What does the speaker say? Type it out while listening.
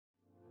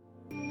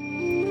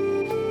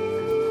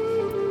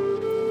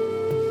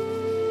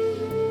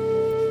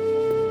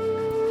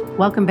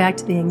Welcome back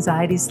to the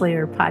Anxiety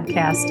Slayer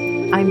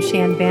podcast. I'm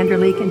Shan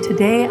Vanderleek, and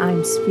today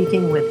I'm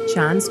speaking with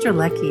John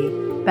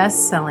Strelecky,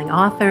 best-selling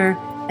author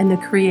and the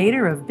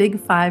creator of Big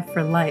Five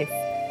for Life,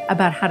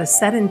 about how to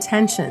set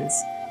intentions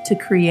to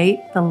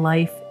create the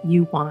life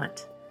you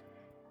want.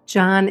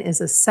 John is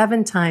a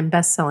 7-time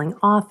best-selling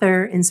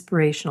author,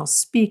 inspirational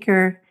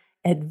speaker,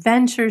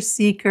 adventure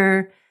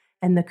seeker,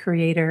 and the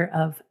creator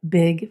of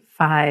Big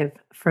Five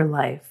for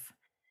Life.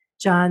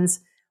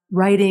 John's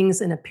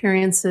writings and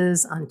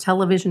appearances on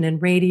television and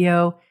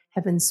radio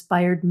have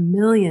inspired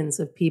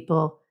millions of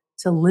people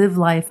to live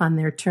life on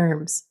their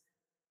terms.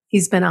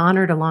 He's been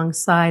honored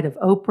alongside of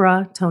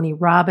Oprah, Tony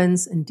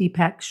Robbins, and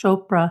Deepak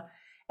Chopra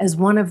as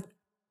one of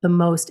the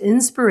most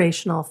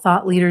inspirational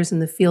thought leaders in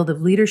the field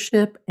of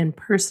leadership and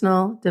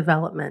personal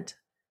development.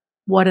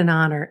 What an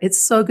honor. It's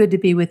so good to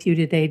be with you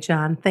today,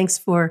 John. Thanks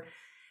for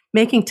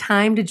making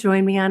time to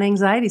join me on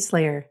Anxiety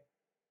Slayer.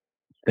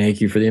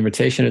 Thank you for the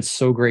invitation. It's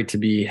so great to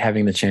be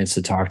having the chance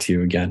to talk to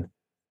you again.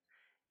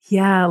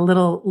 Yeah, a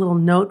little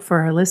note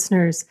for our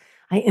listeners.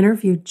 I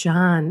interviewed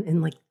John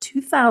in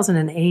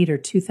 2008 or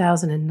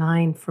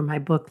 2009 for my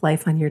book,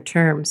 Life on Your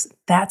Terms.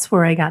 That's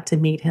where I got to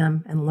meet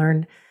him and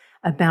learn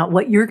about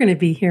what you're going to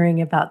be hearing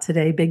about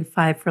today, Big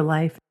Five for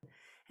Life,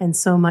 and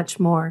so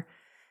much more.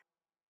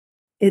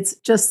 It's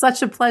just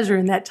such a pleasure,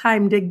 and that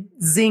time did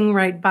zing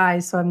right by,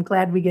 so I'm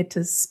glad we get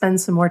to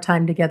spend some more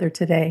time together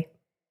today.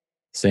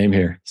 Same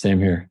here.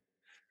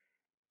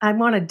 I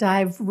want to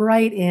dive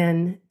right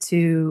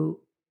into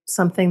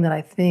something that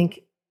I think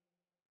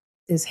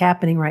is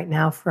happening right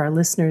now for our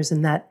listeners,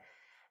 in that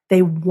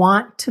they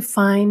want to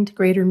find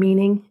greater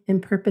meaning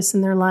and purpose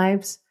in their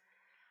lives,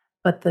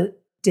 but the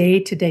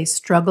day-to-day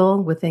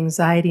struggle with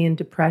anxiety and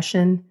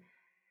depression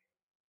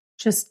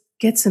just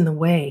gets in the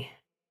way.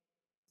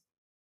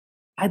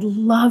 I'd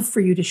love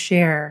for you to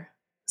share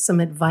some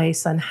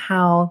advice on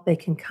how they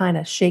can kind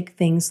of shake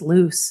things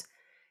loose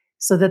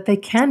so that they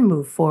can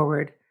move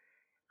forward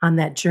on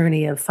that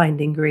journey of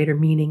finding greater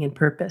meaning and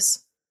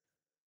purpose.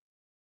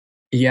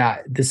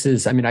 Yeah,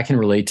 I can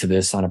relate to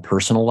this on a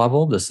personal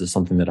level. This is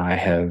something that I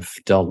have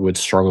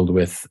struggled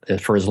with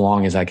for as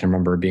long as I can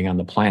remember being on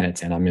the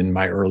planet. And I'm in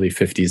my early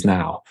 50s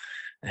now.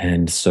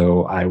 And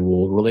so I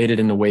will relate it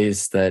in the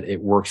ways that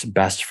it works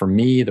best for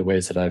me, the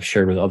ways that I've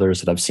shared with others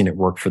that I've seen it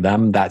work for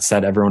them. That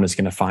said, everyone is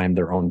going to find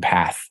their own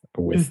path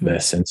with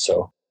this. And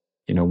so,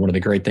 one of the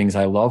great things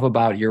I love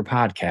about your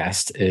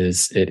podcast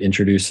is it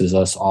introduces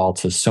us all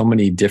to so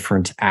many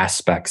different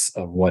aspects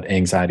of what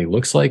anxiety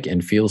looks like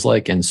and feels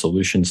like, and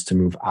solutions to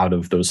move out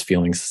of those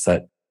feelings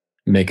that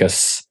make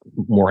us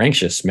more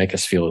anxious, make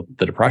us feel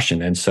the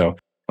depression. And so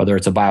whether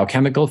it's a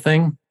biochemical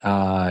thing,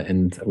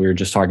 and we were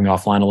just talking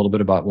offline a little bit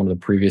about one of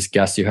the previous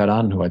guests you had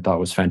on, who I thought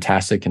was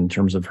fantastic in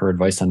terms of her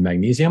advice on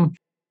magnesium,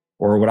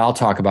 or what I'll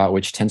talk about,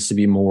 which tends to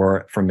be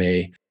more from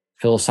a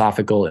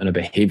philosophical and a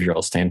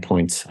behavioral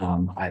standpoint.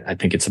 I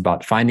think it's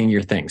about finding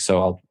your thing.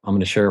 So I'm going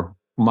to share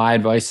my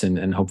advice,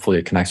 and hopefully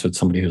it connects with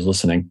somebody who's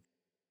listening.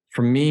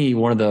 For me,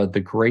 one of the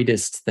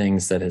greatest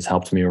things that has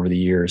helped me over the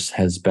years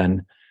has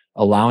been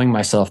allowing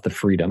myself the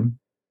freedom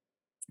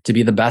to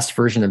be the best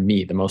version of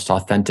me, the most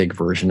authentic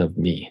version of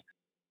me.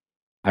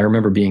 I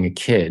remember being a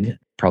kid,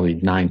 probably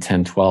 9,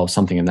 10, 12,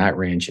 something in that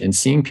range, and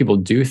seeing people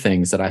do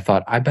things that I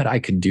thought, I bet I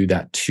could do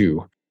that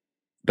too,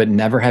 but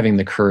never having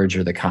the courage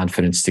or the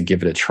confidence to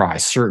give it a try.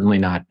 Certainly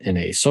not in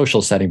a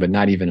social setting, but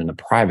not even in a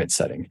private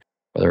setting,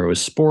 whether it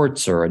was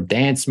sports or a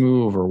dance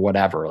move or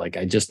whatever.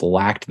 I just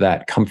lacked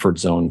that comfort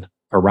zone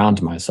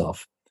around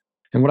myself.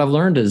 And what I've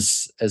learned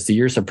as the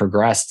years have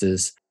progressed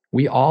is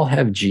we all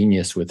have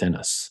genius within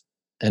us.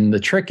 And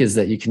the trick is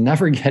that you can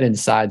never get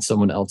inside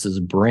someone else's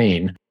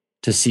brain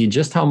to see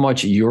just how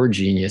much your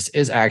genius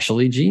is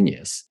actually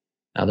genius.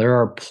 Now, there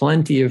are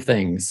plenty of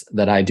things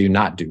that I do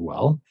not do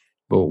well.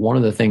 But one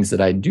of the things that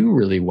I do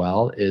really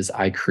well is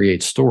I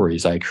create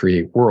stories, I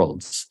create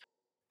worlds.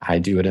 I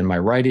do it in my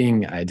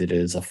writing. I did it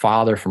as a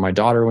father for my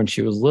daughter when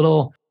she was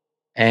little.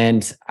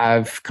 And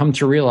I've come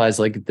to realize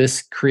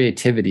this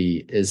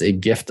creativity is a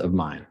gift of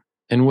mine.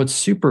 And what's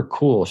super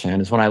cool,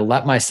 Shan, is when I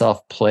let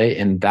myself play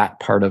in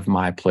that part of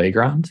my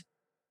playground,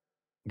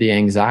 the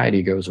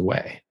anxiety goes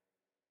away.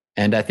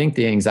 And I think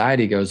the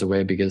anxiety goes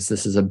away because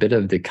this is a bit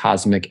of the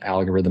cosmic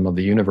algorithm of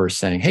the universe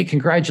saying, hey,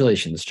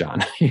 congratulations,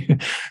 John.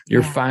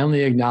 You're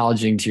finally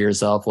acknowledging to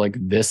yourself,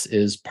 this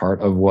is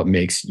part of what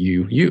makes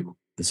you you.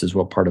 This is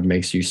what part of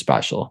makes you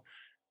special.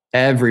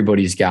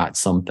 Everybody's got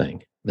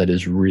something that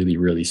is really,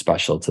 really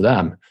special to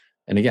them.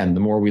 And again, the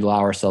more we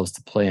allow ourselves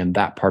to play in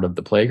that part of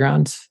the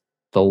playground,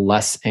 the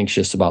less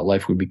anxious about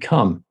life we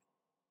become.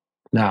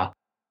 Now,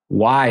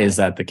 why is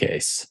that the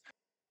case?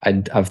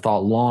 I've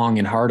thought long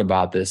and hard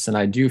about this, and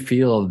I do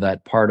feel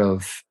that part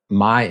of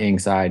my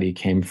anxiety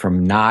came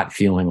from not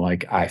feeling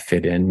like I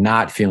fit in,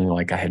 not feeling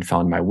like I had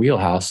found my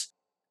wheelhouse,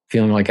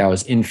 feeling like I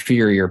was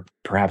inferior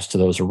perhaps to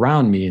those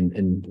around me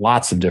in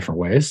lots of different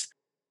ways.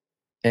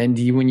 And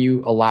when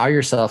you allow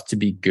yourself to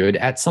be good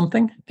at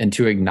something and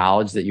to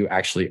acknowledge that you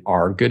actually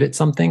are good at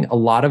something, a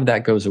lot of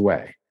that goes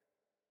away.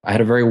 I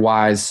had a very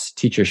wise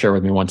teacher share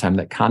with me one time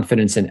that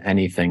confidence in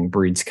anything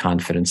breeds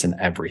confidence in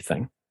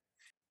everything.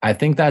 I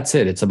think that's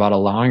it. It's about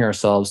allowing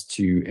ourselves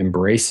to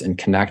embrace and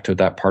connect with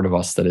that part of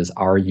us that is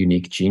our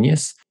unique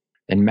genius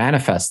and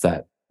manifest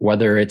that,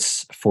 whether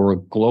it's for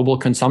global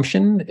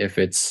consumption, if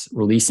it's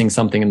releasing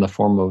something in the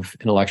form of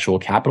intellectual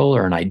capital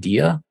or an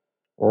idea,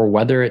 or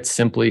whether it's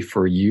simply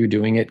for you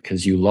doing it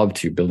because you love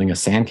to. Building a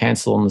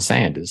sandcastle in the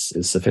sand is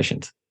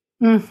sufficient.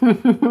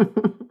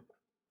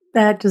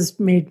 That just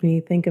made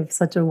me think of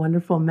such a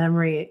wonderful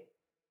memory.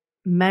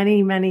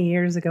 Many, many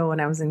years ago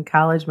when I was in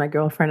college, my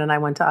girlfriend and I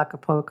went to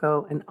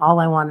Acapulco, and all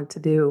I wanted to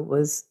do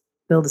was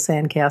build a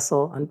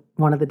sandcastle on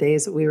one of the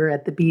days that we were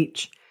at the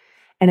beach.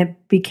 And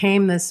it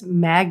became this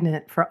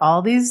magnet for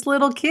all these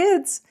little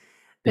kids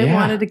that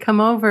wanted to come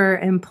over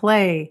and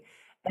play.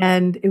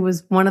 And it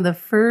was one of the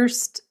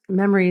first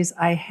memories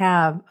I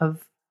have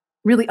of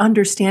really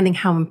understanding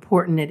how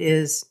important it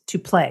is to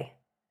play,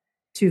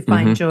 to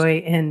find joy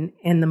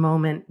in the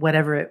moment,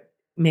 whatever it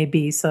may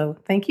be. So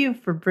thank you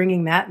for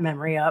bringing that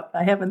memory up.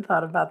 I haven't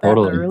thought about that in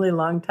a really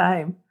long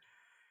time.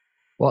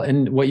 Well,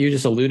 and what you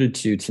just alluded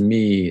to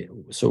me,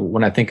 so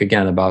when I think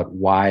again about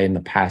why in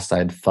the past I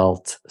had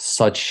felt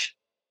such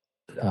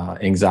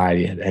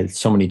anxiety, had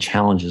so many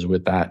challenges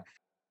with that,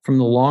 from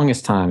the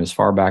longest time, as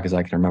far back as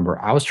I can remember,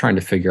 I was trying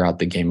to figure out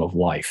the game of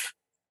life.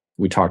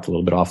 We talked a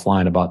little bit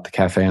offline about the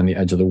cafe on the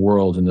edge of the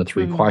world and the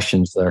three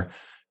questions there.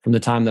 From the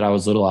time that I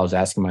was little, I was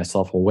asking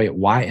myself, well, wait,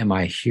 why am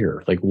I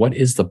here? Like, what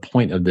is the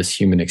point of this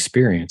human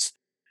experience?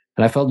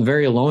 And I felt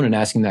very alone in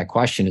asking that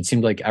question. It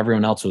seemed like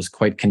everyone else was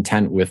quite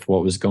content with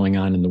what was going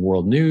on in the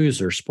world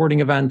news or sporting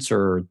events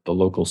or the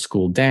local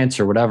school dance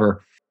or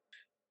whatever.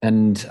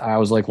 And I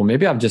was like, well,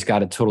 maybe I've just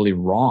got it totally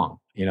wrong.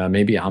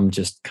 Maybe I'm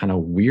just kind of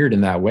weird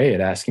in that way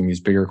at asking these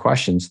bigger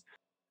questions.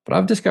 But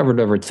I've discovered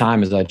over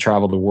time as I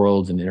travel the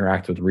world and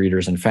interact with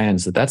readers and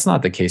fans that that's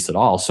not the case at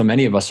all. So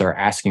many of us are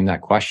asking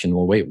that question,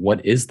 well, wait,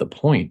 what is the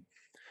point?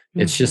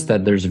 It's just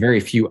that there's very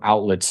few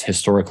outlets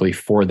historically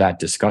for that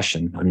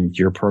discussion. I mean,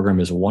 your program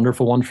is a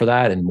wonderful one for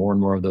that, and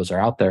more of those are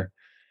out there.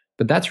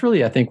 But that's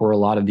really, I think, where a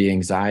lot of the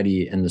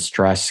anxiety and the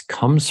stress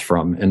comes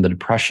from, and the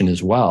depression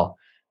as well,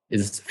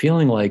 is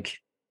feeling like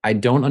I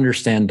don't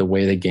understand the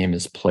way the game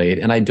is played,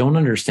 and I don't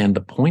understand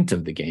the point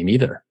of the game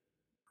either.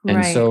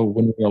 And so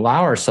when we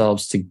allow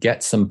ourselves to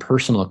get some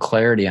personal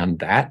clarity on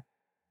that,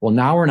 well,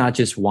 now we're not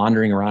just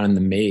wandering around in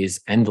the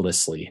maze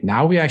endlessly.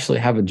 Now we actually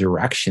have a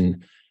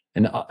direction.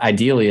 And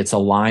ideally, it's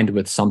aligned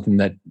with something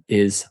that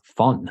is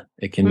fun.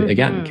 It can,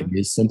 again, it can be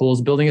as simple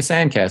as building a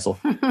sandcastle,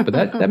 but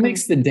that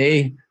makes the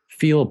day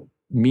feel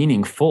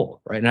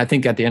meaningful, right? And I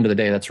think at the end of the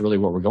day, that's really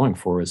what we're going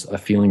for, is a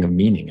feeling of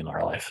meaning in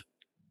our life.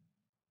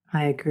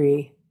 I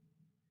agree.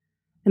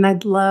 And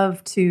I'd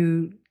love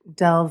to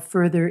delve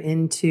further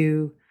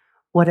into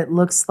what it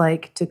looks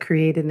like to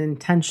create an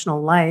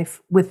intentional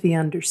life, with the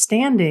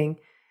understanding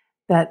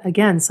that,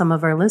 again, some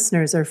of our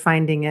listeners are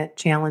finding it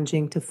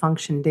challenging to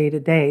function day to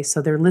day.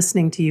 So they're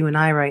listening to you and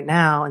I right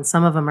now, and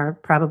some of them are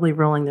probably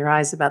rolling their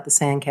eyes about the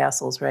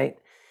sandcastles, right?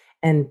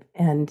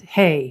 And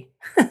hey,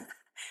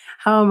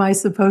 how am I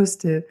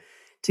supposed to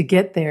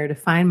get there, to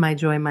find my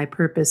joy, my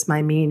purpose,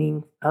 my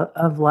meaning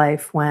of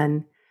life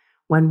when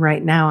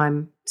right now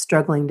I'm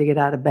struggling to get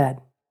out of bed?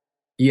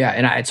 Yeah.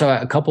 And so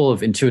a couple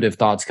of intuitive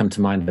thoughts come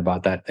to mind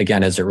about that,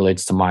 again, as it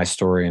relates to my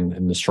story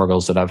and the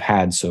struggles that I've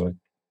had. So it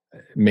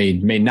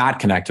may not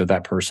connect with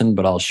that person,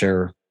 but I'll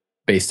share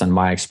based on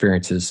my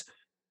experiences.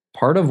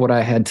 Part of what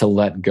I had to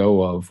let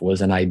go of was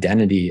an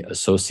identity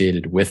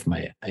associated with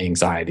my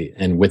anxiety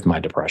and with my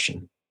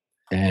depression.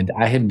 And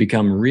I had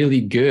become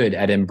really good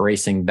at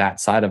embracing that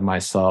side of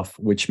myself,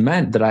 which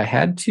meant that I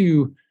had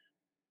to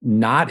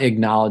not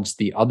acknowledge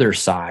the other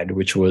side,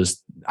 which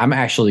was I'm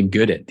actually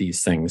good at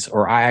these things,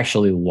 or I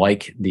actually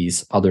like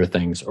these other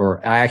things,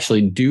 or I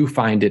actually do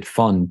find it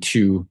fun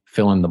to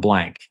fill in the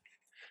blank.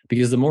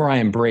 Because the more I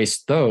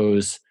embraced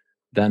those,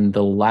 then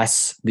the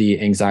less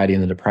the anxiety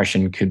and the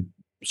depression could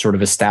sort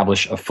of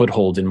establish a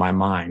foothold in my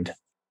mind.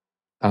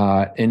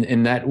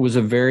 And that was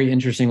a very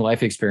interesting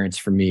life experience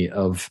for me,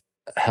 of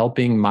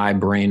helping my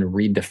brain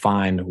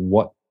redefine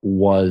what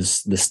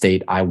was the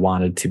state I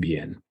wanted to be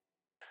in.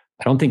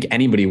 I don't think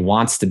anybody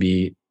wants to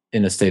be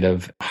in a state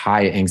of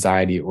high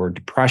anxiety or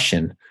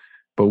depression,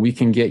 but we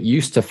can get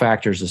used to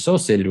factors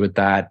associated with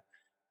that.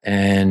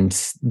 And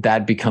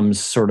that becomes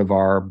sort of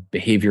our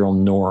behavioral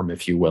norm,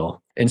 if you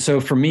will. And so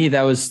for me,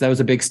 that was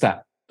a big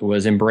step,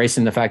 was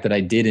embracing the fact that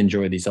I did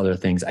enjoy these other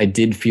things. I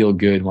did feel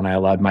good when I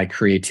allowed my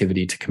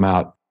creativity to come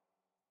out.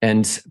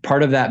 And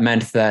part of that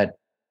meant that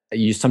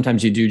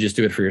sometimes you do just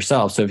do it for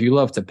yourself. So if you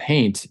love to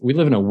paint, we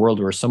live in a world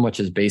where so much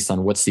is based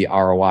on what's the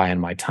ROI in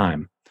my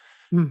time.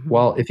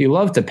 Well, if you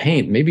love to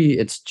paint, maybe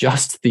it's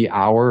just the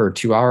hour or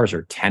 2 hours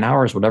or 10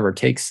 hours, whatever it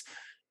takes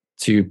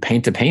to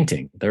paint a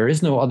painting. There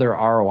is no other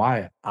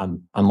ROI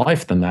on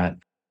life than that.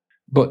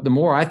 But the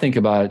more I think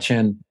about it,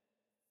 Shan,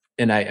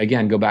 and I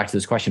again go back to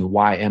this question,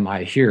 why am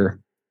I here?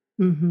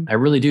 I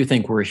really do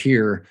think we're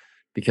here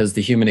because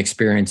the human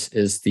experience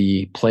is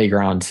the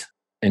playground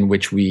in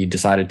which we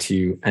decided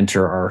to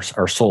enter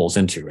our souls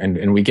into.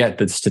 And we get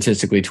that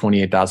statistically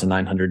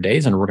 28,900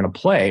 days, and we're going to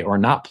play or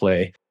not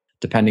play,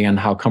 depending on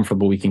how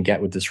comfortable we can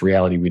get with this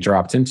reality we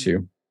dropped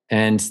into.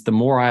 And the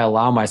more I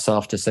allow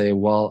myself to say,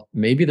 well,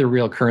 maybe the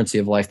real currency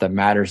of life that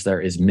matters there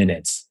is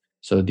minutes.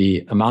 So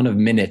the amount of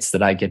minutes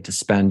that I get to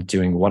spend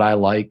doing what I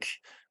like,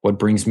 what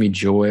brings me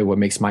joy, what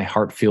makes my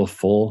heart feel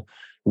full,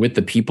 with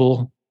the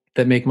people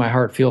that make my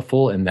heart feel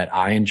full and that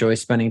I enjoy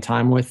spending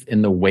time with,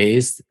 in the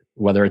ways,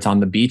 whether it's on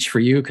the beach for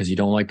you because you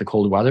don't like the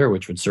cold weather,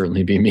 which would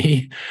certainly be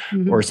me,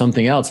 or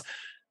something else,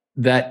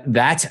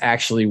 that's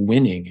actually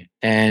winning.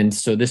 And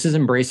so this is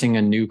embracing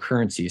a new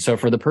currency. So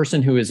for the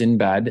person who is in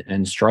bed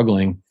and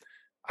struggling,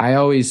 I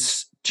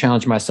always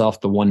challenge myself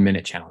the 1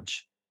 minute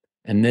challenge.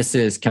 And this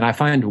is, can I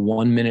find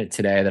 1 minute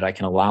today that I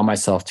can allow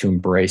myself to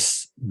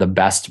embrace the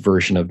best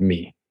version of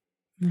me?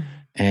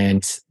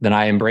 And then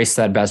I embrace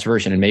that best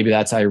version. And maybe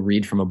that's I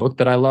read from a book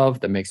that I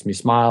love that makes me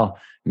smile.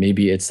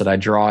 Maybe it's that I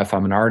draw if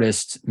I'm an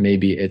artist.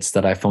 Maybe it's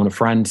that I phone a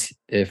friend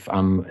if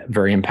I'm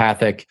very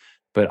empathic.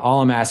 But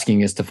all I'm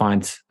asking is to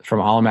find, from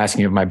all I'm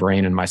asking of my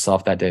brain and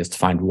myself that day is to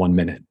find 1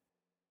 minute.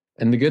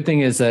 And the good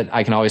thing is that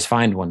I can always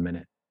find 1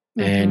 minute.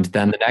 And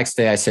then the next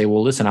day I say,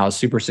 well, listen, I was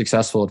super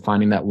successful at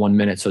finding that 1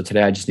 minute. So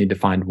today I just need to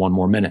find one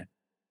more minute.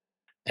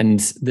 And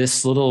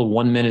this little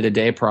 1 minute a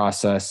day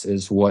process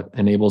is what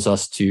enables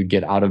us to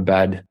get out of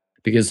bed.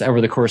 Because over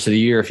the course of the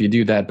year, if you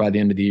do that, by the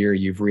end of the year,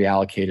 you've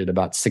reallocated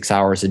about 6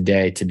 hours a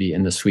day to be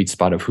in the sweet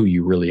spot of who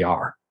you really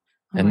are.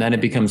 And then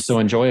it becomes so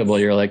enjoyable.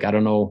 You're like, I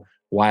don't know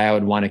why I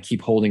would want to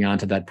keep holding on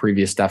to that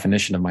previous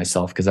definition of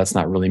myself, because that's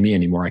not really me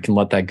anymore. I can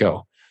let that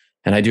go.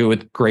 And I do it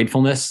with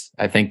gratefulness.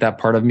 I thank that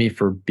part of me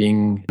for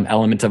being an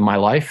element of my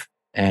life.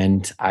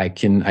 And I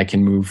can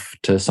move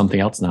to something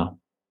else now.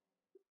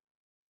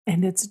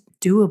 And it's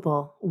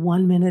doable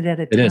 1 minute at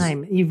a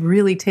time. You've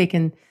really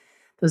taken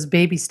those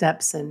baby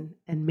steps and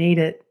made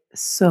it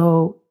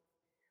so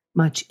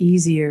much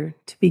easier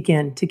to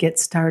begin to get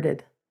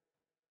started.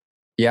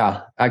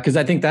 Yeah, because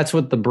I think that's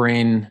what the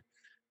brain,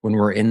 when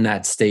we're in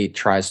that state,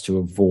 tries to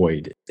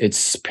avoid.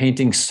 It's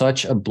painting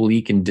such a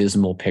bleak and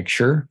dismal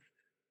picture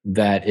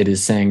that it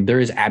is saying there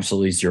is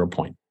absolutely 0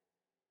 point,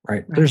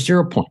 right? There's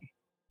 0 point.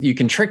 You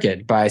can trick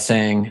it by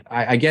saying,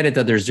 I get it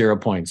that there's 0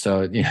 points.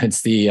 So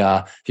it's the,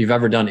 if you've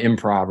ever done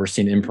improv or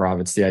seen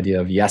improv, it's the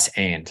idea of yes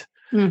and.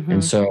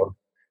 And so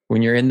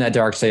when you're in that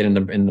dark state and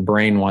the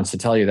brain wants to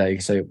tell you that, you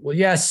can say, well,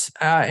 yes,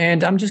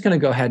 and I'm just going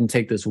to go ahead and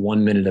take this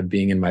 1 minute of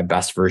being in my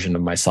best version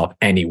of myself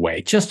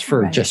anyway, just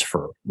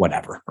for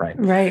whatever, right?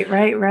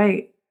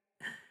 Right.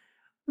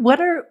 What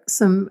are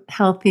some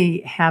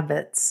healthy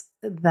habits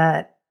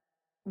that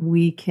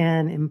we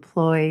can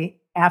employ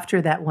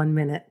after that 1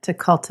 minute to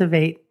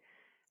cultivate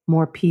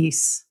more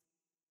peace?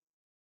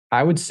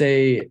 I would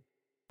say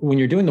when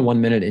you're doing the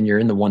 1 minute and you're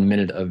in the 1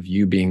 minute of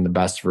you being the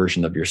best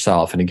version of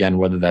yourself, and again,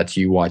 whether that's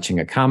you watching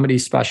a comedy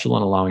special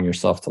and allowing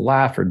yourself to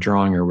laugh or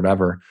drawing or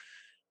whatever,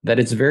 that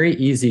it's very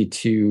easy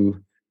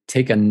to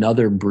take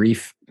another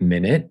brief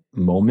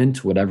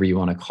moment, whatever you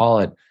want to call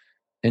it,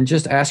 and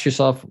just ask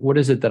yourself, what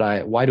is it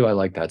why do I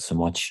like that so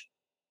much?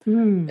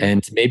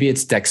 And maybe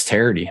it's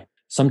dexterity.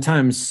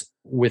 Sometimes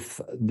with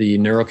the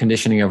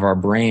neuroconditioning of our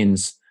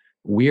brains,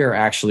 we are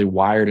actually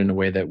wired in a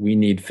way that we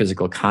need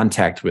physical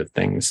contact with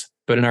things.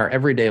 But in our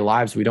everyday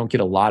lives, we don't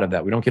get a lot of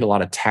that. We don't get a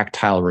lot of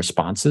tactile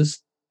responses.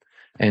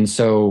 And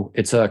so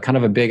it's a kind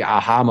of a big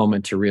aha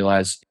moment to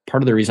realize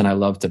part of the reason I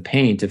love to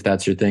paint, if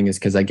that's your thing, is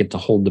because I get to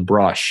hold the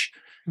brush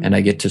and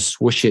I get to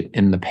swoosh it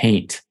in the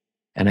paint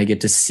and I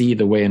get to see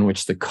the way in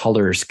which the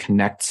colors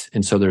connect.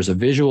 And so there's a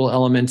visual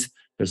element,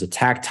 there's a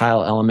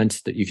tactile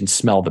element that you can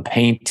smell the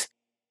paint.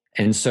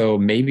 And so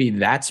maybe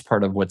that's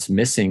part of what's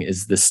missing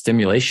is the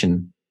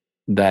stimulation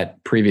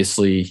that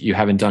previously you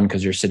haven't done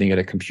because you're sitting at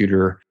a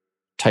computer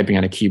typing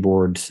on a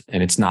keyboard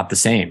and it's not the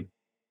same.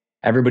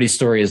 Everybody's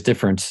story is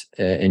different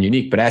and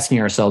unique, but asking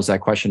ourselves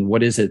that question,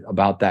 what is it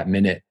about that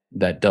minute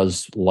that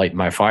does light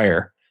my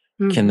fire,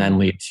 can then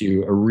lead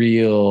to a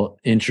real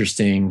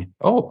interesting,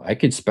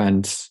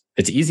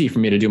 it's easy for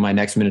me to do my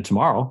next minute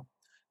tomorrow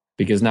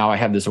because now I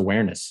have this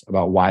awareness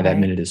about why that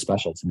minute is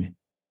special to me.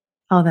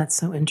 Oh, that's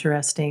so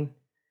interesting.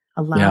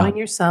 Allowing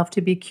yourself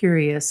to be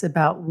curious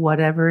about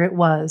whatever it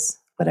was,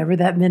 whatever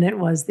that minute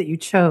was that you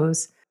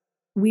chose.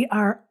 We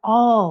are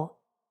all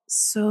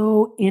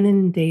so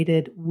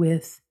inundated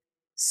with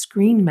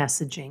screen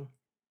messaging.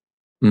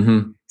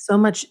 So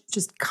much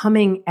just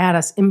coming at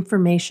us,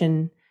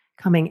 information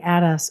coming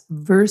at us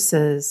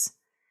versus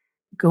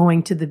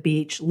going to the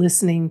beach,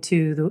 listening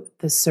to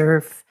the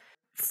surf,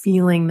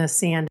 feeling the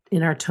sand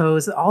in our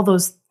toes, all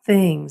those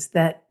things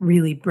that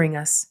really bring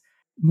us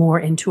more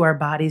into our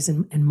bodies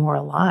and more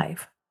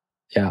alive.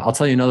 Yeah, I'll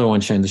tell you another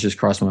one, Shane, that's just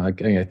crossed my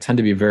mind. I tend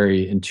to be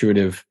very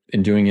intuitive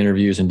in doing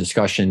interviews and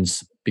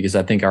discussions because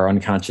I think our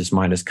unconscious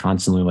mind is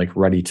constantly like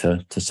ready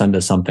to send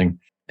us something.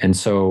 And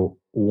so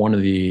one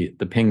of the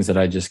pings that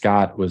I just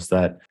got was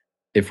that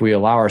if we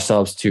allow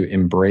ourselves to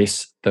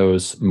embrace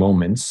those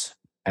moments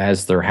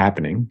as they're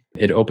happening,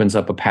 it opens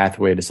up a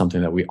pathway to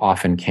something that we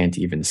often can't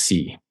even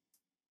see.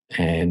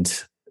 And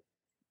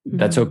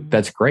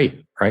that's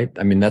great, right?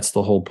 I mean, that's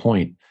the whole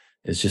point,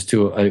 is just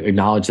to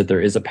acknowledge that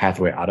there is a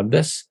pathway out of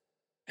this.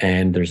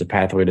 And there's a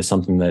pathway to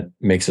something that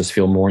makes us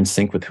feel more in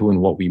sync with who and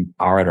what we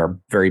are at our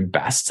very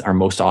best, our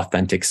most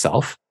authentic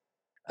self.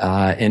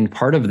 And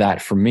part of that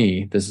for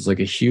me, this is like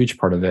a huge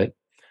part of it,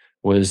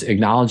 was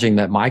acknowledging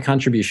that my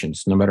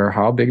contributions, no matter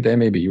how big they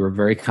may be, you were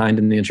very kind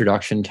in the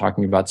introduction,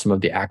 talking about some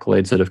of the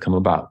accolades that have come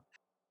about.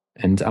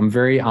 And I'm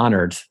very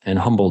honored and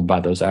humbled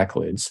by those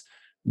accolades.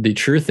 The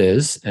truth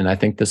is, and I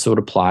think this would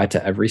apply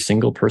to every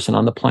single person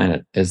on the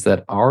planet, is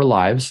that our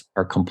lives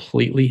are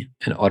completely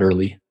and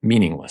utterly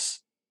meaningless.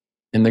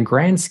 In the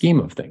grand scheme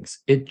of things,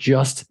 it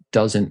just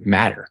doesn't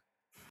matter.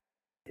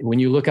 When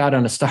you look out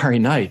on a starry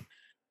night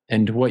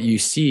and what you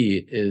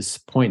see is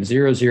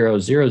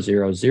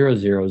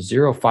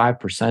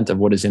 0.00000005% of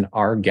what is in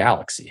our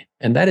galaxy,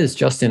 and that is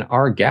just in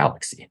our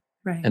galaxy.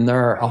 Right. And there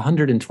are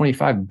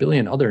 125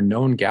 billion other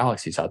known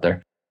galaxies out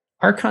there.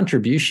 Our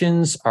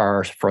contributions,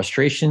 our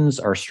frustrations,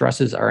 our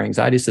stresses, our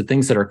anxieties, the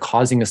things that are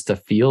causing us to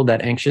feel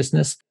that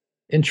anxiousness,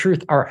 in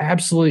truth, are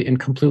absolutely and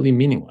completely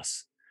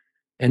meaningless.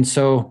 And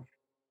so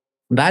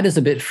that is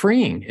a bit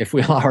freeing if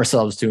we allow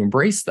ourselves to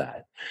embrace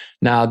that.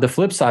 Now, the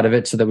flip side of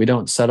it, so that we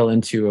don't settle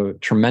into a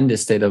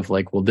tremendous state of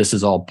like, well, this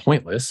is all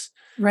pointless,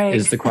 right,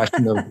 is the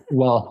question of,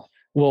 well,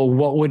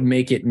 what would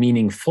make it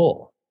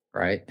meaningful,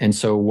 right? And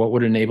so what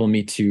would enable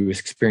me to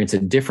experience a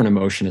different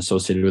emotion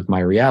associated with my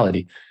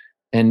reality?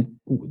 And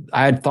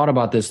I had thought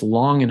about this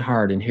long and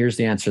hard, and here's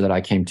the answer that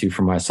I came to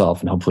for myself,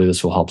 and hopefully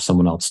this will help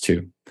someone else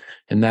too.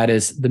 And that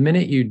is, the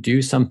minute you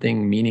do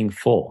something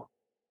meaningful,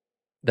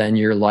 then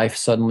your life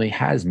suddenly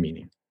has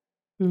meaning.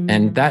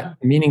 And that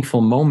meaningful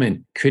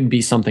moment could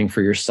be something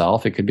for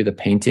yourself. It could be the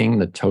painting,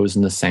 the toes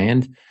in the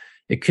sand.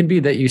 It could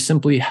be that you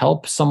simply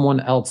help someone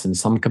else in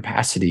some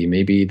capacity.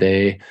 Maybe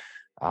they,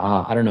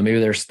 I don't know, maybe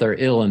they're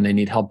ill and they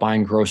need help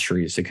buying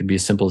groceries. It could be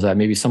as simple as that.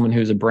 Maybe someone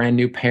who's a brand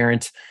new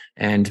parent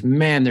and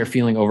man, they're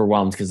feeling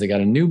overwhelmed because they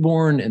got a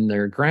newborn and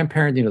their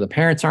grandparent, the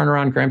parents aren't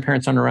around,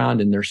 grandparents aren't around,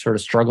 and they're sort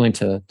of struggling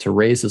to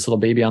raise this little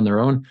baby on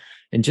their own.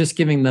 And just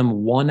giving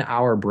them 1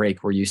 hour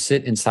break where you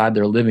sit inside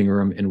their living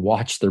room and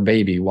watch their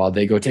baby while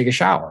they go take a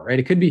shower, right?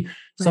 It could be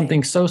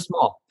something so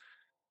small.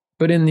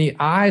 But in the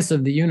eyes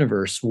of the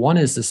universe, one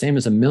is the same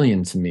as a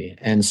million to me.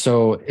 And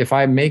so if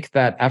I make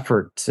that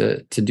effort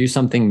to do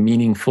something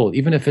meaningful,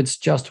 even if it's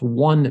just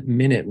 1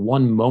 minute,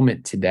 1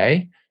 moment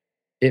today,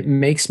 it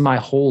makes my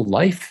whole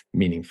life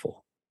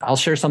meaningful. I'll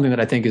share something that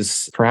I think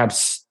is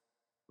perhaps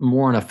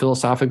more on a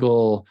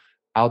philosophical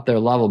out there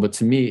level, but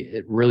to me,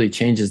 it really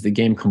changes the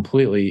game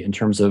completely in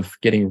terms of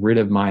getting rid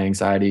of my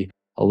anxiety,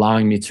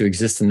 allowing me to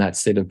exist in that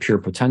state of pure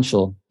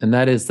potential. And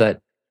that is that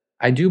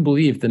I do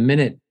believe the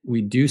minute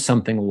we do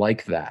something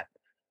like that,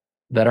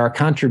 that our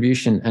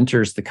contribution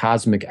enters the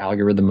cosmic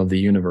algorithm of the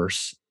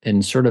universe,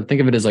 and sort of think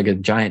of it as like a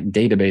giant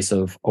database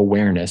of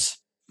awareness.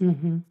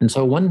 And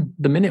so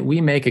the minute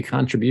we make a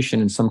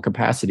contribution in some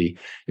capacity,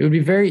 it would be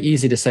very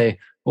easy to say,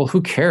 well,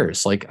 who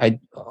cares? Like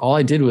all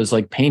I did was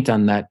like paint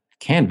on that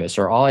canvas,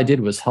 or all I did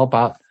was help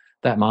out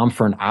that mom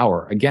for an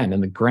hour. Again,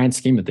 in the grand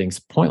scheme of things,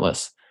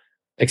 pointless.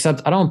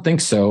 Except I don't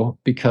think so,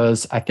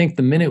 because I think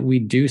the minute we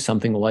do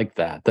something like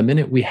that, the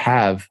minute we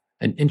have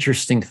an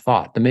interesting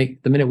thought, the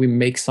minute we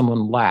make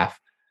someone laugh,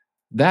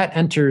 that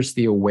enters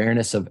the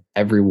awareness of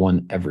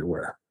everyone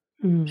everywhere.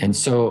 And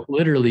so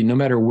literally, no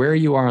matter where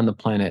you are on the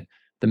planet,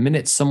 the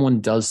minute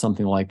someone does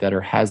something like that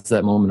or has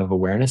that moment of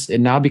awareness, it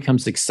now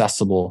becomes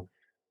accessible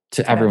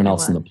to everyone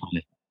else on the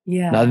planet.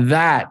 Yeah. Now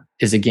that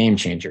is a game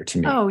changer to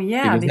me. Oh,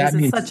 yeah, because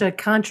it's such a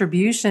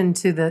contribution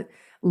to the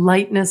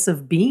lightness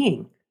of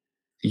being.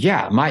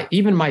 Yeah,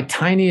 even my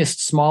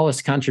tiniest,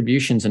 smallest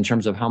contributions in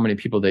terms of how many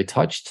people they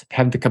touched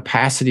have the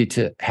capacity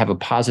to have a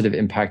positive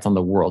impact on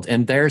the world.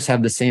 And theirs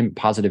have the same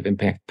positive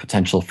impact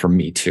potential for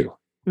me too.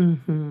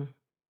 Oh,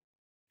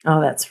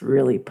 that's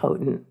really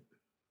potent.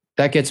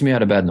 That gets me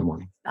out of bed in the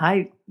morning.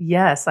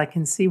 Yes, I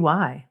can see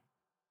why.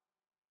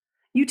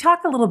 You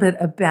talk a little bit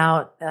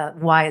about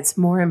why it's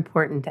more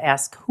important to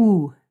ask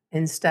who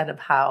instead of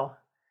how.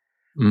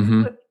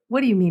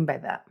 What do you mean by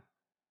that?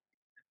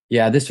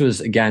 Yeah, this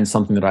was, again,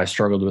 something that I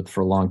struggled with for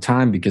a long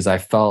time because I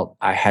felt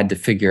I had to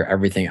figure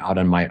everything out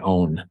on my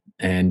own.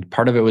 And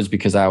part of it was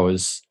because I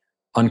was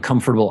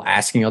uncomfortable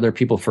asking other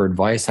people for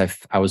advice.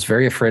 I was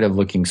very afraid of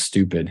looking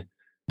stupid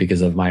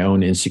because of my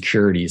own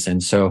insecurities.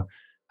 And so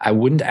I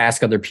wouldn't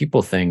ask other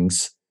people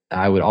things.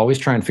 I would always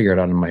try and figure it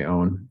out on my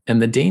own.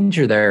 And the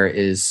danger there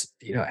is,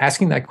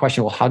 asking that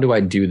question, well, how do I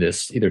do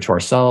this? Either to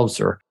ourselves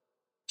or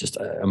just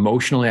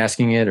emotionally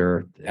asking it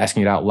or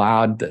asking it out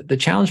loud. The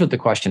challenge with the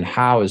question,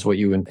 how, is what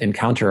you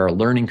encounter are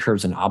learning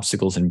curves and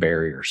obstacles and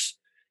barriers.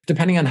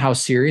 Depending on how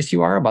serious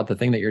you are about the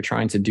thing that you're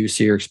trying to do,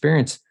 see or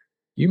experience,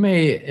 you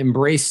may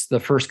embrace the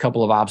first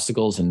couple of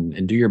obstacles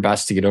and do your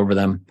best to get over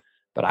them.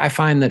 But I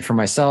find that for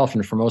myself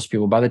and for most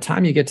people, by the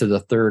time you get to the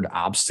third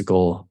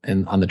obstacle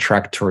and on the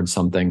trek towards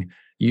something,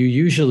 you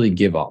usually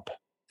give up.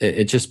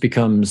 It just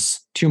becomes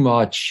too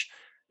much.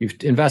 You've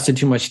invested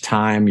too much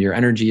time. Your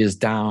energy is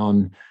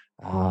down.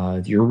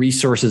 Your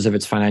resources, if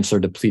it's financial, are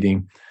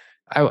depleting.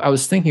 I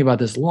was thinking about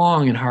this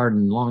long and hard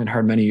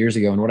many years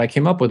ago. And what I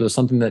came up with was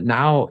something that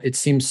now it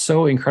seems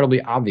so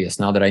incredibly obvious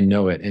now that I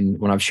know it. And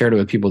when I've shared it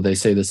with people, they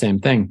say the same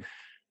thing.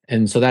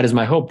 And so that is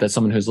my hope, that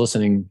someone who's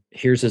listening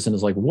hears this and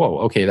is like, whoa,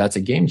 okay, that's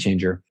a game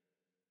changer.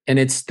 And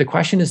the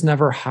question is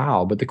never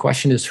how, but the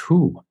question is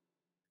who.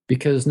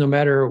 Because no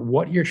matter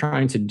what you're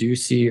trying to do,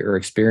 see, or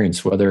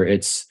experience, whether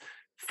it's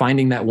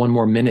finding that one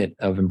more minute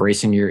of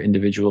embracing your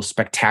individual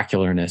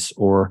spectacularness,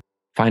 or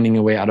finding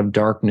a way out of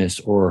darkness,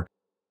 or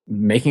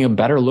making a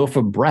better loaf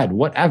of bread,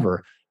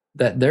 whatever,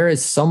 that there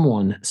is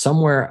someone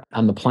somewhere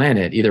on the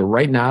planet, either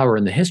right now or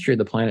in the history of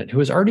the planet, who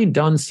has already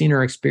done, seen,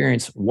 or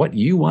experienced what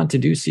you want to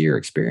do, see, or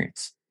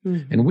experience.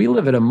 Mm-hmm. And we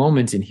live at a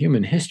moment in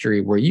human history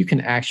where you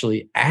can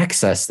actually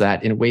access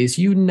that in ways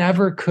you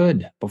never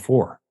could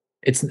before.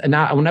 It's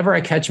not, whenever I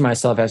catch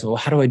myself asking, well,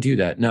 how do I do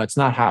that? No, it's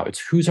not how, it's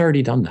who's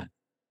already done that.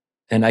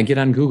 And I get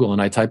on Google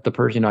and I type the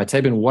person, I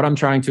type in what I'm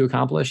trying to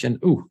accomplish,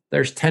 and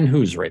there's 10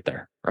 who's right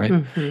there, right?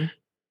 Mm-hmm.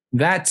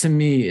 That to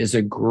me is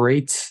a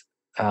great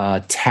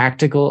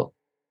tactical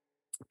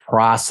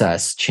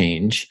process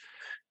change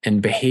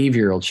and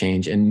behavioral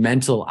change and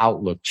mental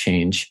outlook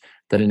change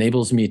that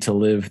enables me to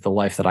live the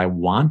life that I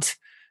want,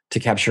 to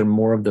capture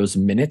more of those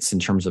minutes in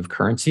terms of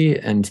currency,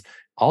 and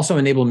also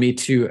enable me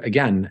to,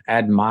 again,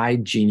 add my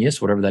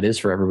genius, whatever that is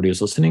for everybody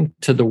who's listening,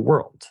 to the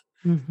world.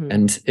 Mm-hmm.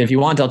 And if you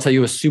want, I'll tell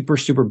you a super,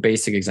 super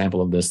basic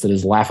example of this that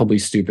is laughably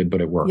stupid,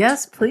 but it works.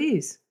 Yes,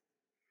 please.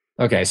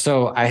 Okay,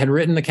 so I had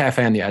written The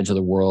Cafe on the Edge of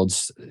the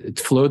Worlds. It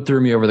flowed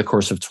through me over the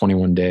course of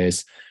 21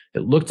 days.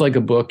 It looked like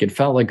a book. It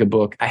felt like a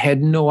book. I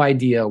had no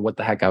idea what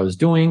the heck I was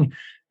doing.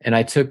 And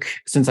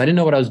since I didn't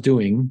know what I was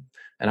doing,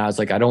 and I was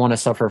like, I don't want to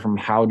suffer from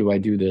how do I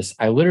do this?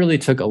 I literally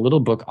took a little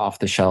book off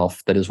the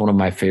shelf that is one of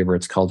my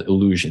favorites called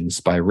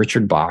Illusions by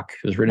Richard Bach.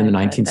 It was written in the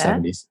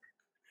 1970s.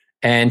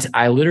 And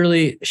I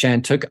literally,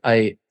 Shan, took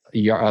a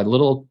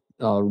little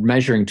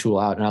measuring tool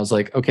out, and I was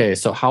like, okay,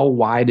 so how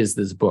wide is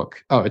this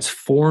book? Oh, it's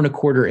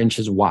 4.25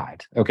 inches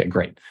wide. Okay,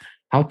 great.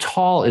 How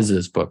tall is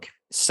this book?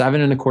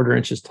 7.25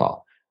 inches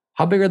tall.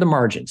 How big are the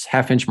margins?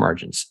 1/2-inch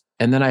margins.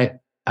 And then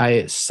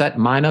I set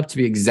mine up to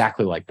be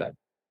exactly like that.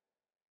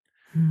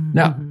 Mm-hmm.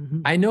 Now,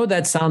 I know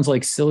that sounds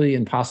like silly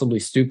and possibly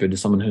stupid to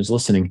someone who's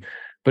listening,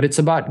 but it's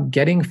about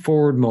getting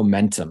forward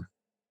momentum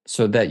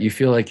so that you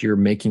feel like you're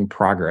making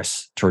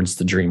progress towards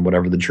the dream,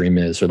 whatever the dream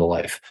is or the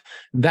life.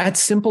 That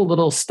simple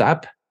little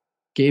step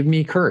gave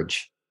me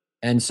courage.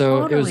 And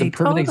so it was a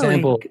perfect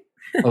example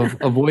of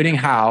avoiding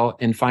how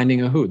and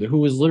finding a who. The who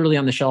was literally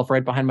on the shelf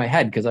right behind my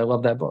head because I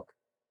love that book.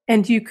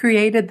 And you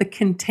created the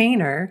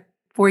container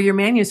for your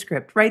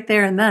manuscript right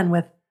there and then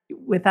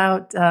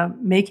without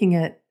making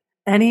it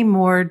any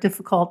more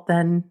difficult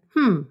than,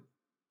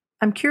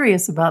 I'm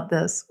curious about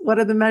this. What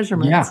are the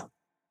measurements?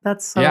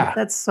 Yeah.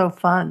 That's so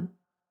fun.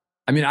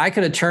 I mean, I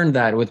could have turned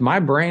that with my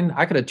brain.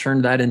 I could have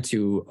turned that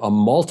into a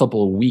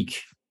multiple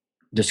week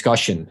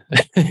discussion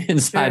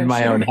inside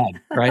my own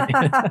head, right?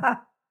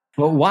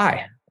 But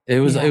why? It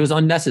was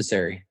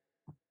unnecessary.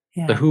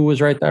 Yeah. The who was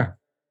right there.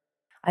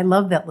 I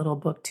love that little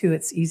book too.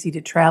 It's easy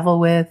to travel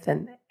with.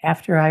 And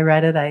after I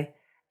read it, I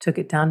took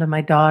it down to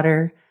my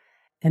daughter,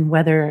 and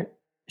whether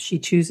she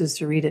chooses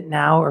to read it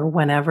now or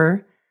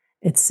whenever,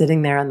 it's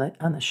sitting there on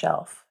the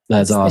shelf.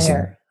 That's awesome.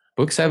 There.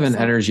 Books have an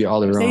energy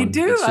all their own. They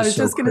do. I was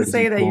just going to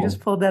say that. Cool. You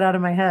just pulled that out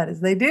of my head. Is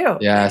they do.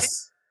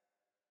 Yes.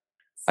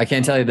 I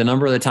can't tell you the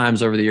number of the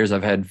times over the years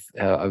I've had,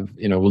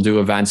 we'll do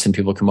events and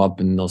people come up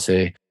and they'll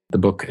say the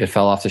book, it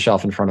fell off the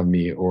shelf in front of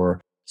me,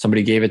 or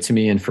somebody gave it to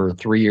me and for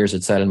 3 years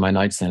it sat in my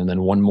nightstand. And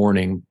then one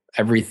morning,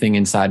 everything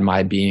inside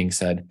my being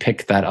said,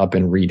 pick that up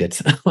and read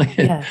it.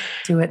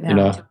 Do it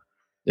now.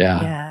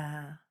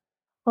 Yeah.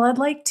 Well, I'd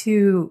like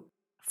to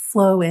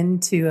flow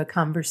into a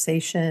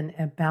conversation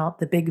about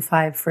the Big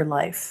Five for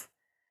Life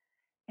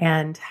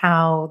and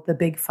how the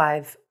Big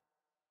Five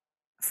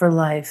for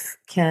Life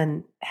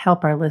can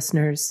help our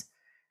listeners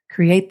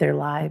create their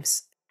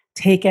lives,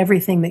 take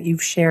everything that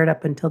you've shared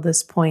up until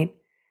this point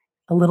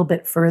a little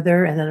bit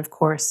further, and then, of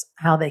course,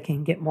 how they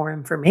can get more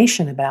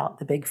information about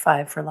the Big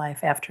Five for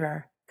Life after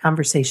our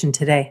conversation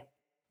today.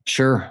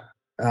 Sure.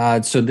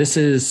 So this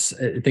is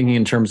thinking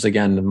in terms,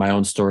 again, of my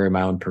own story,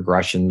 my own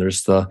progression.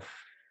 There's the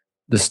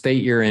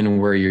state you're in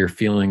where you're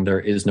feeling there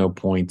is no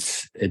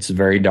point. It's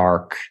very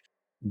dark.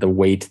 The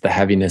weight, the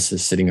heaviness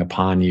is sitting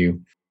upon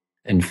you,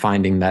 and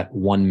finding that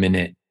 1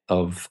 minute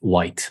of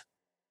light.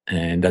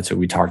 And that's what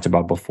we talked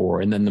about before.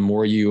 And then the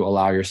more you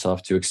allow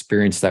yourself to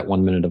experience that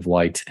 1 minute of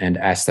light and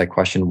ask that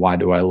question, why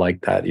do I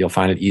like that? You'll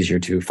find it easier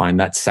to find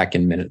that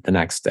second minute the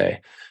next day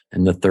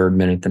and the third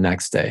minute the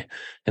next day.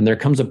 And there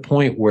comes a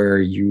point where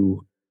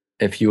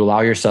if you allow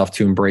yourself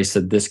to embrace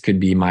that this could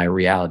be my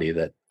reality,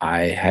 that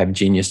I have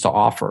genius to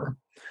offer,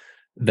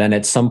 then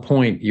at some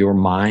point your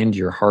mind,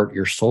 your heart,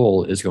 your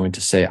soul is going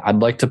to say,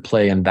 I'd like to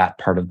play in that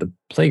part of the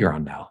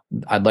playground now.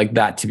 I'd like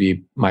that to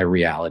be my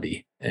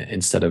reality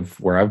instead of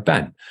where I've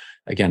been.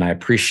 Again, I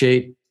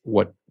appreciate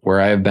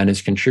where I have been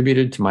has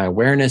contributed to my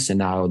awareness, and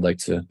now I would like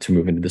to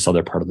move into this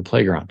other part of the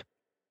playground.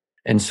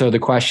 And so the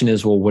question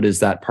is, well, what is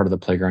that part of the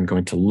playground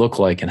going to look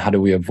like, and how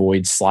do we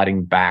avoid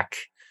sliding back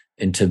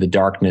into the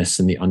darkness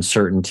and the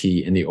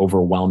uncertainty and the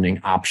overwhelming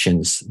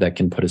options that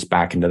can put us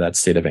back into that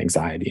state of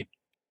anxiety.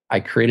 I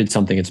created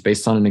something. It's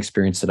based on an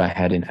experience that I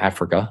had in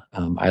Africa.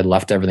 I had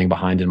left everything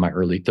behind in my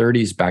early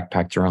 30s,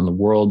 backpacked around the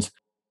world,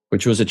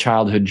 which was a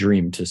childhood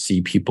dream to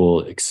see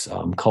people,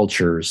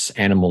 cultures,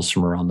 animals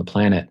from around the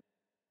planet.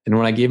 And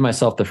when I gave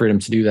myself the freedom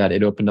to do that,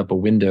 it opened up a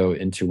window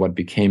into what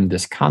became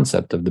this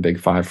concept of the Big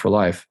Five for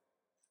life.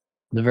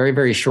 The very,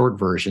 very short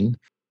version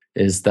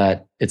is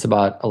that it's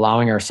about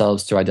allowing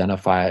ourselves to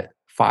identify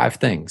 5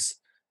 things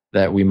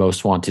that we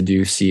most want to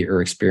do, see,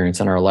 or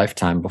experience in our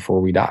lifetime before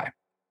we die.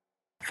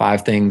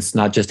 5 things,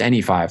 not just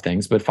any 5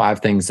 things, but 5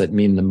 things that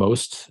mean the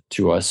most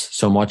to us,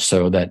 so much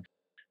so that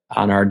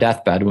on our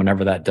deathbed,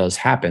 whenever that does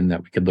happen,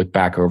 that we could look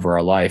back over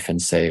our life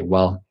and say,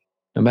 well,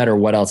 no matter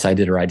what else I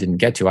did or I didn't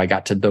get to, I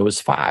got to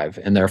those 5.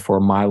 And therefore,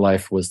 my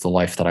life was the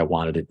life that I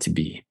wanted it to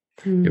be.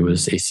 It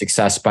was a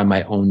success by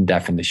my own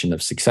definition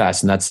of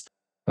success. And that's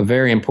a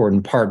very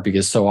important part,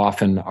 because so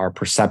often our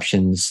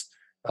perceptions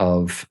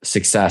of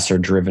success are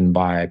driven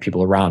by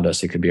people around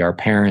us. It could be our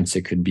parents,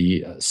 it could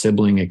be a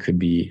sibling, it could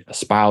be a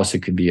spouse,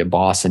 it could be a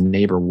boss, a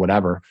neighbor,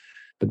 whatever.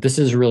 But this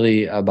is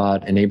really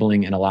about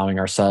enabling and allowing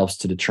ourselves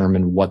to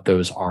determine what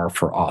those are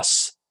for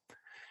us.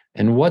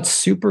 And what's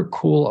super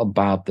cool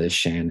about this,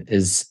 Shan,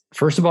 is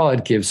first of all,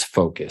 it gives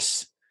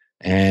focus.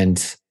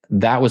 And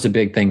that was a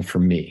big thing for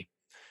me,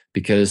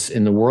 because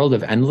in the world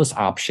of endless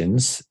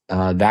options,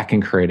 that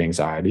can create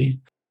anxiety.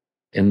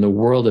 In the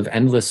world of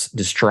endless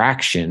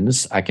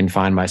distractions, I can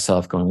find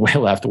myself going way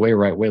left, way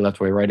right, way left,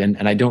 way right.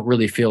 And I don't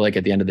really feel like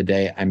at the end of the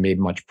day, I made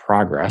much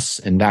progress.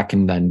 And that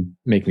can then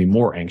make me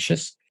more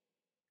anxious.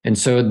 And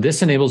so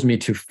this enables me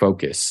to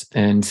focus,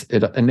 and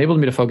it enabled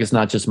me to focus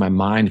not just my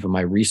mind, but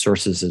my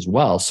resources as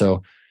well.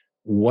 So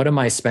what am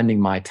I spending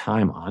my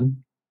time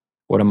on?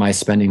 What am I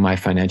spending my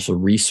financial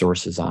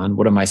resources on?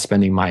 What am I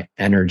spending my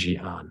energy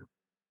on?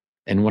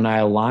 And when I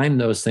align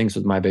those things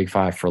with my Big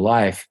Five for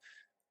life,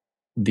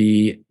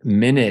 the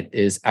minute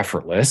is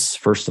effortless,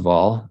 first of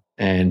all,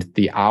 and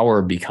the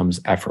hour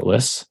becomes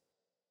effortless.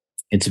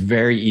 It's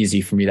very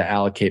easy for me to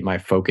allocate my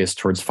focus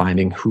towards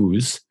finding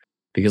whose,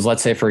 because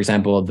let's say, for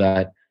example,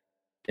 that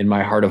in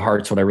my heart of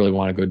hearts, what I really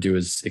want to go do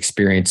is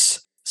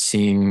experience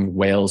seeing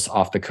whales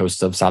off the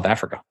coast of South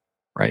Africa,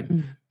 right?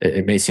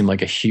 It may seem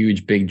like a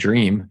huge, big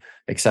dream,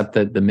 except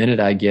that the minute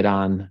I get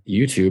on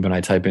YouTube and I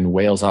type in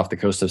whales off the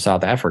coast of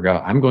South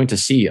Africa, I'm going to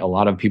see a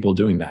lot of people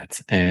doing that.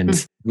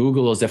 And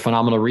Google is a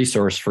phenomenal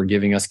resource for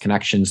giving us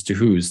connections to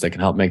whos that can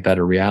help make that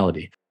a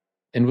reality.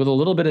 And with a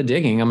little bit of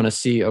digging, I'm going to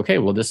see, okay,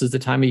 well, this is the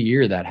time of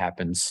year that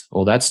happens.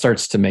 Well, that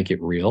starts to make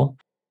it real.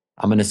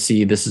 I'm going to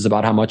see this is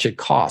about how much it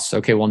costs.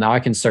 Okay, well, now I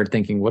can start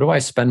thinking, what do I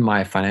spend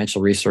my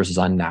financial resources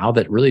on now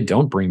that really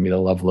don't bring me the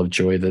level of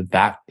joy that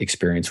that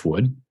experience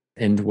would?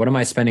 And what am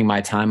I spending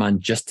my time on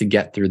just to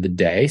get through the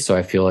day, so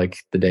I feel like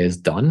the day is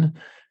done,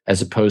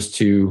 as opposed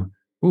to,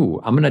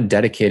 I'm going to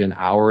dedicate an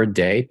hour a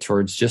day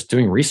towards just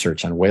doing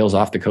research on whales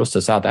off the coast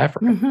of South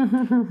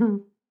Africa.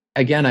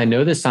 Again, I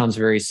know this sounds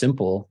very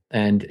simple,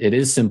 and it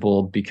is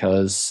simple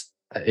because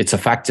it's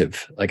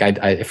effective. Like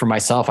I for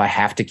myself, I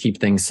have to keep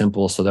things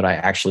simple so that I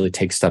actually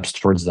take steps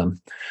towards them.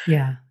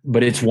 Yeah.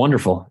 But it's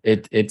wonderful.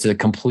 It's a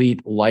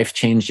complete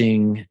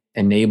life-changing,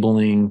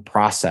 enabling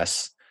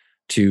process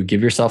to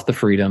give yourself the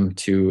freedom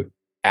to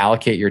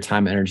allocate your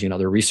time, energy, and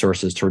other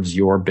resources towards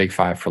your Big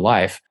Five for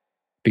life.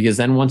 Because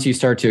then once you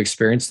start to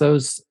experience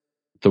those,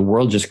 the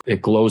world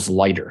it glows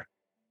lighter.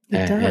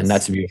 And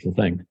that's a beautiful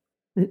thing.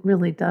 It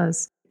really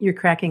does. You're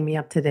cracking me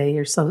up today.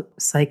 You're so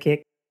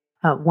psychic.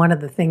 One of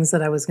the things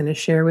that I was going to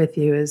share with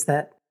you is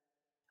that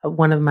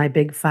one of my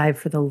Big Five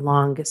for the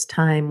longest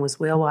time was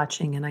whale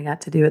watching. And I got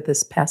to do it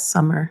this past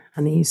summer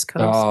on the East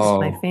Coast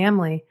with my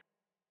family.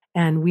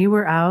 And we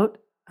were out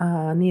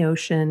on the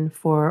ocean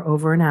for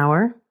over an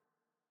hour,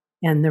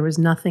 and there was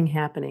nothing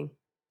happening.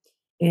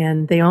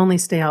 And they only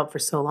stay out for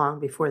so long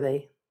before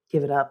they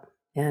give it up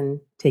and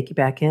take you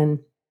back in.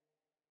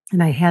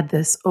 And I had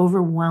this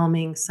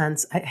overwhelming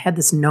sense. I had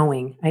this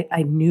knowing.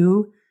 I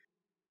knew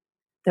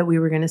that we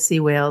were going to see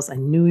whales. I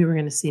knew we were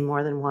going to see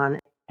more than one.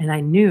 And I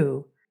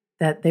knew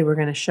that they were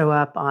going to show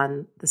up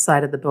on the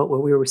side of the boat where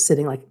we were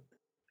sitting, like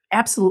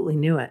absolutely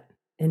knew it.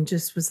 And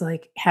just was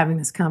like having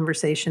this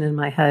conversation in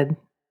my head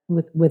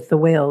with the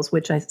whales,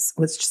 which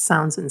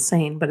sounds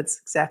insane, but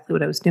it's exactly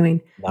what I was doing.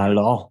 Not at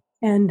all.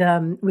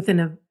 And within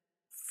a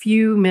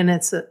few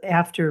minutes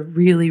after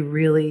really,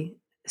 really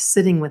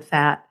sitting with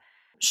that,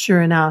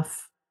 sure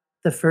enough,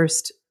 the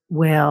first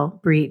whale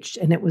breached,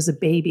 and it was a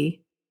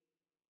baby.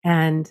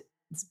 And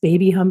this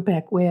baby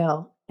humpback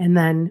whale, and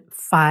then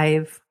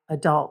 5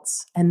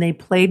 adults. And they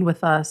played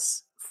with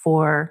us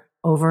for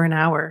over an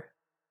hour.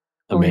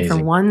 Going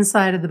from one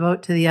side of the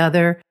boat to the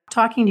other.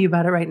 Talking to you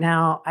about it right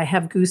now, I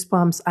have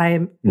goosebumps.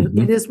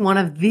 It is one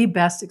of the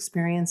best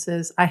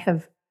experiences I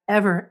have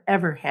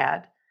ever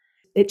had.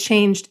 It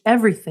changed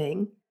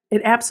everything.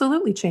 It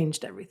absolutely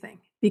changed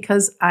everything,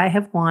 because I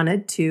have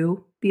wanted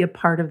to be a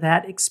part of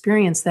that,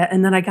 experience that,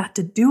 and then I got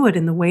to do it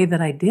in the way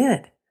that I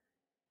did.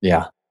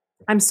 Yeah.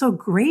 I'm so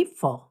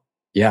grateful.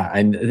 Yeah.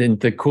 And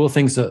the cool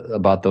things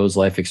about those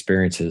life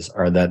experiences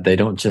are that they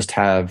don't just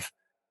have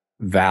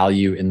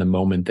value in the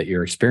moment that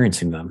you're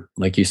experiencing them.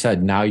 Like you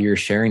said, now you're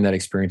sharing that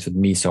experience with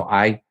me. So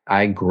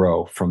I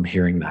grow from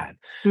hearing that.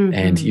 And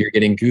Mm-hmm. you're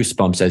getting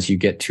goosebumps as you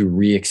get to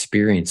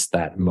re-experience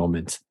that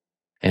moment.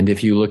 And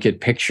if you look at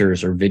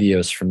pictures or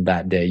videos from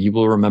that day, you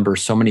will remember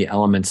so many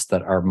elements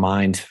that our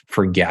mind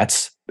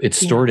forgets.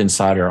 It's Yeah. stored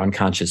inside our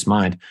unconscious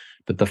mind,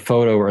 but the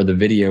photo or the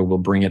video will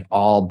bring it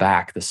all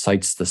back, the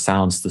sights, the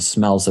sounds, the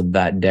smells of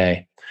that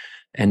day.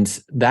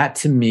 And that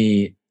to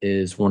me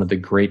is one of the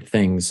great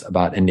things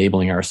about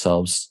enabling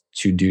ourselves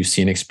to do,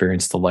 see, and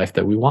experience the life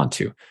that we want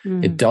to.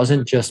 It Mm.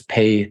 doesn't just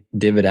pay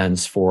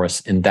dividends for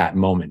us in that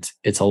moment,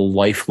 it's a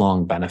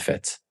lifelong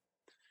benefit.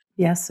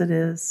 Yes, it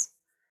is.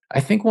 I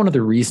think one of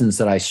the reasons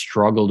that I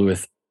struggled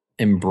with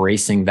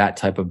embracing that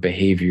type of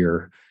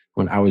behavior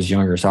when I was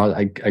younger, so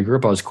I grew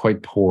up, I was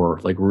quite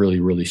poor, like really,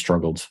 really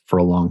struggled for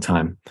a long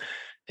time.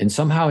 And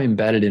somehow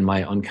embedded in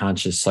my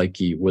unconscious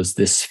psyche was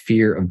this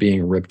fear of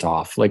being ripped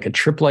off. Like a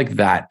trip like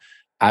that,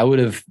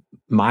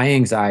 my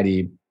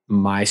anxiety,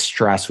 my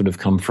stress would have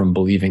come from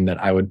believing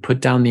that I would put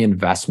down the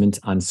investment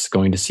on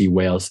going to see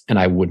whales and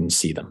I wouldn't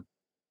see them.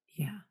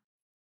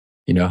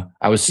 Yeah.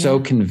 I was so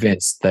Yeah.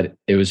 convinced that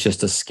it was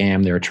just a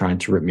scam. They were trying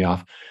to rip me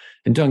off.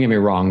 And don't get me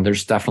wrong,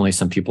 there's definitely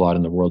some people out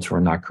in the world who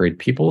are not great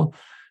people.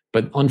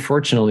 But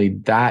unfortunately,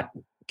 that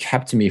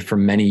kept me for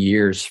many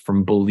years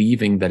from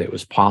believing that it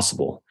was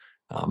possible.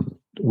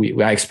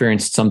 I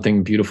experienced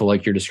something beautiful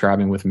like you're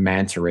describing with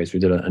manta rays. We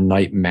did a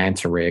night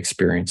manta ray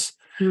experience.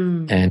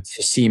 Mm. And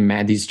to see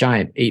these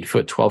giant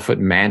 8-foot, 12-foot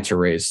manta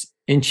rays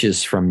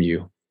inches from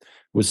you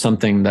was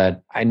something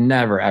that I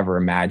never, ever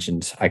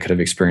imagined I could have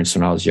experienced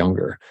when I was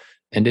younger.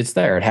 And it's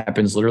there. It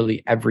happens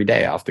literally every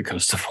day off the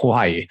coast of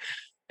Hawaii.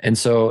 And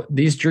so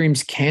these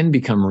dreams can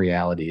become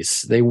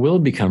realities. They will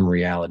become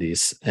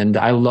realities. And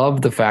I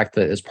love the fact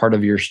that as part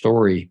of your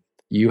story,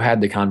 you had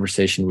the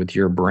conversation with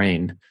your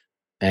brain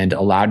and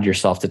allowed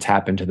yourself to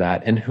tap into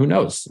that. And who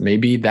knows,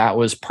 maybe that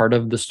was part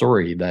of the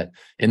story, that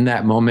in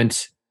that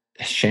moment,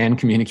 Shan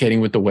communicating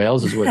with the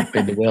whales is what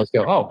made the whales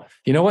go, oh,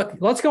 you know what?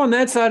 Let's go on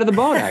that side of the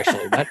boat,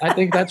 actually. I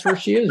think that's where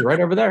she is, right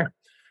over there.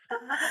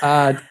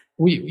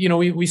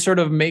 We sort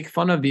of make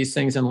fun of these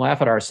things and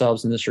laugh at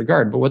ourselves in this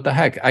regard. But what the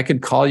heck? I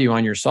could call you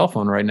on your cell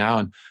phone right now,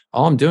 and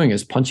all I'm doing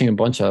is punching a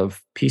bunch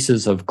of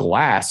pieces of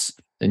glass,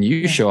 and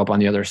you show up on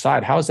the other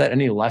side. How is that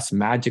any less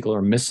magical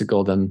or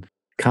mystical than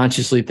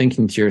consciously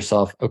thinking to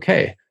yourself,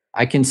 okay,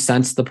 I can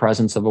sense the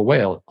presence of a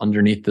whale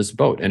underneath this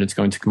boat, and it's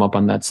going to come up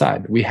on that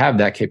side. We have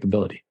that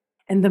capability.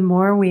 And the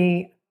more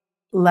we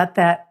let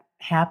that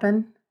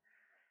happen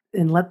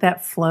and let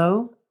that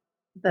flow,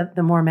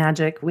 the more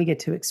magic we get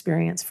to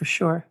experience for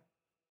sure.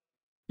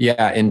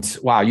 Yeah. And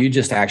wow, you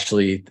just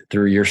actually,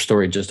 through your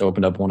story, just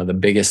opened up one of the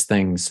biggest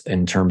things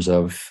in terms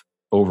of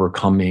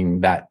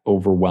overcoming that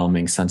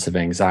overwhelming sense of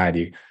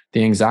anxiety.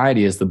 The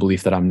anxiety is the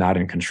belief that I'm not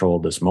in control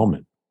of this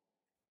moment.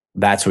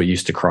 That's what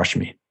used to crush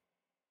me.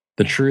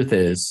 The truth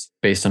is,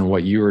 based on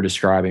what you were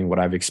describing, what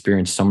I've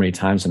experienced so many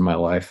times in my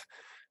life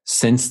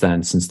since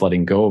then, since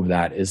letting go of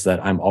that, is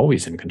that I'm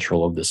always in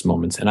control of this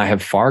moment. And I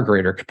have far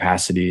greater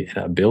capacity and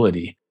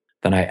ability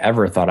than I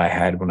ever thought I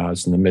had when I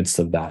was in the midst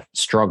of that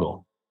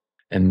struggle.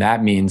 And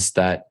that means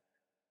that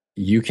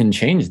you can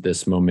change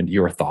this moment.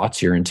 Your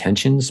thoughts, your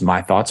intentions,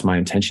 my thoughts, my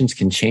intentions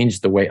can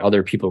change the way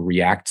other people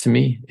react to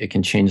me. It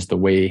can change the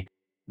way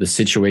the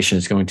situation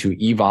is going to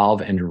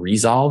evolve and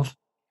resolve.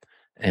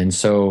 And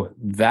so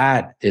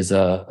that is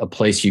a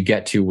place you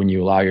get to when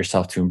you allow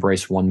yourself to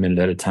embrace 1 minute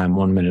at a time,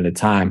 1 minute at a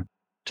time,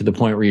 to the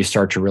point where you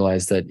start to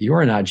realize that you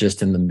are not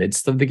just in the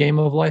midst of the game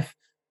of life,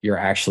 you're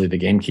actually the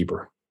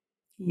gamekeeper.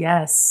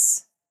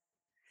 Yes.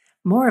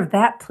 More of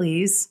that,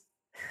 please.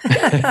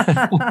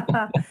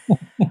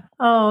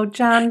 Oh,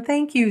 John,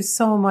 thank you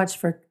so much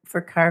for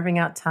carving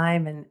out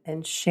time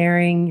and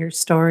sharing your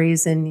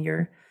stories and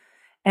your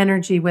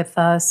energy with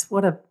us.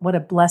 What a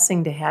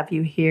blessing to have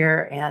you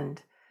here.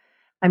 And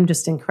I'm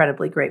just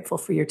incredibly grateful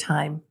for your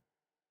time.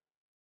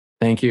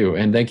 Thank you.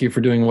 And thank you for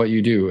doing what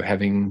you do.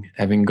 Having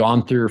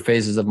gone through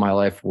phases of my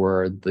life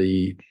where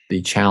the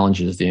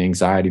challenges, the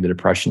anxiety, the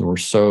depression were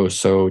so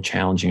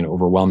challenging and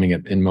overwhelming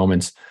in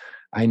moments,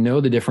 I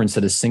know the difference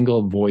that a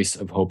single voice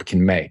of hope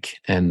can make.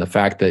 And the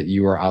fact that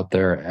you are out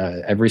there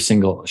every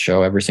single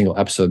show, every single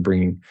episode,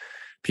 bringing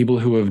people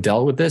who have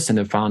dealt with this and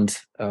have found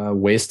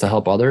ways to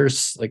help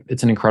others, like,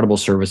 it's an incredible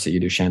service that you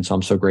do, Shan. So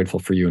I'm so grateful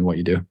for you and what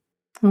you do.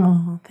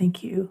 Oh,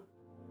 thank you.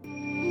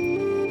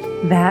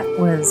 That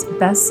was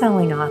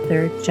best-selling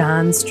author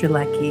John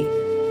Strelecky.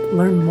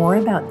 Learn more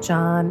about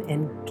John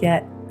and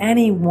get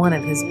any one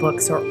of his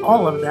books or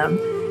all of them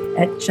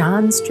at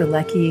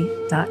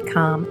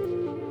johnstrelecky.com.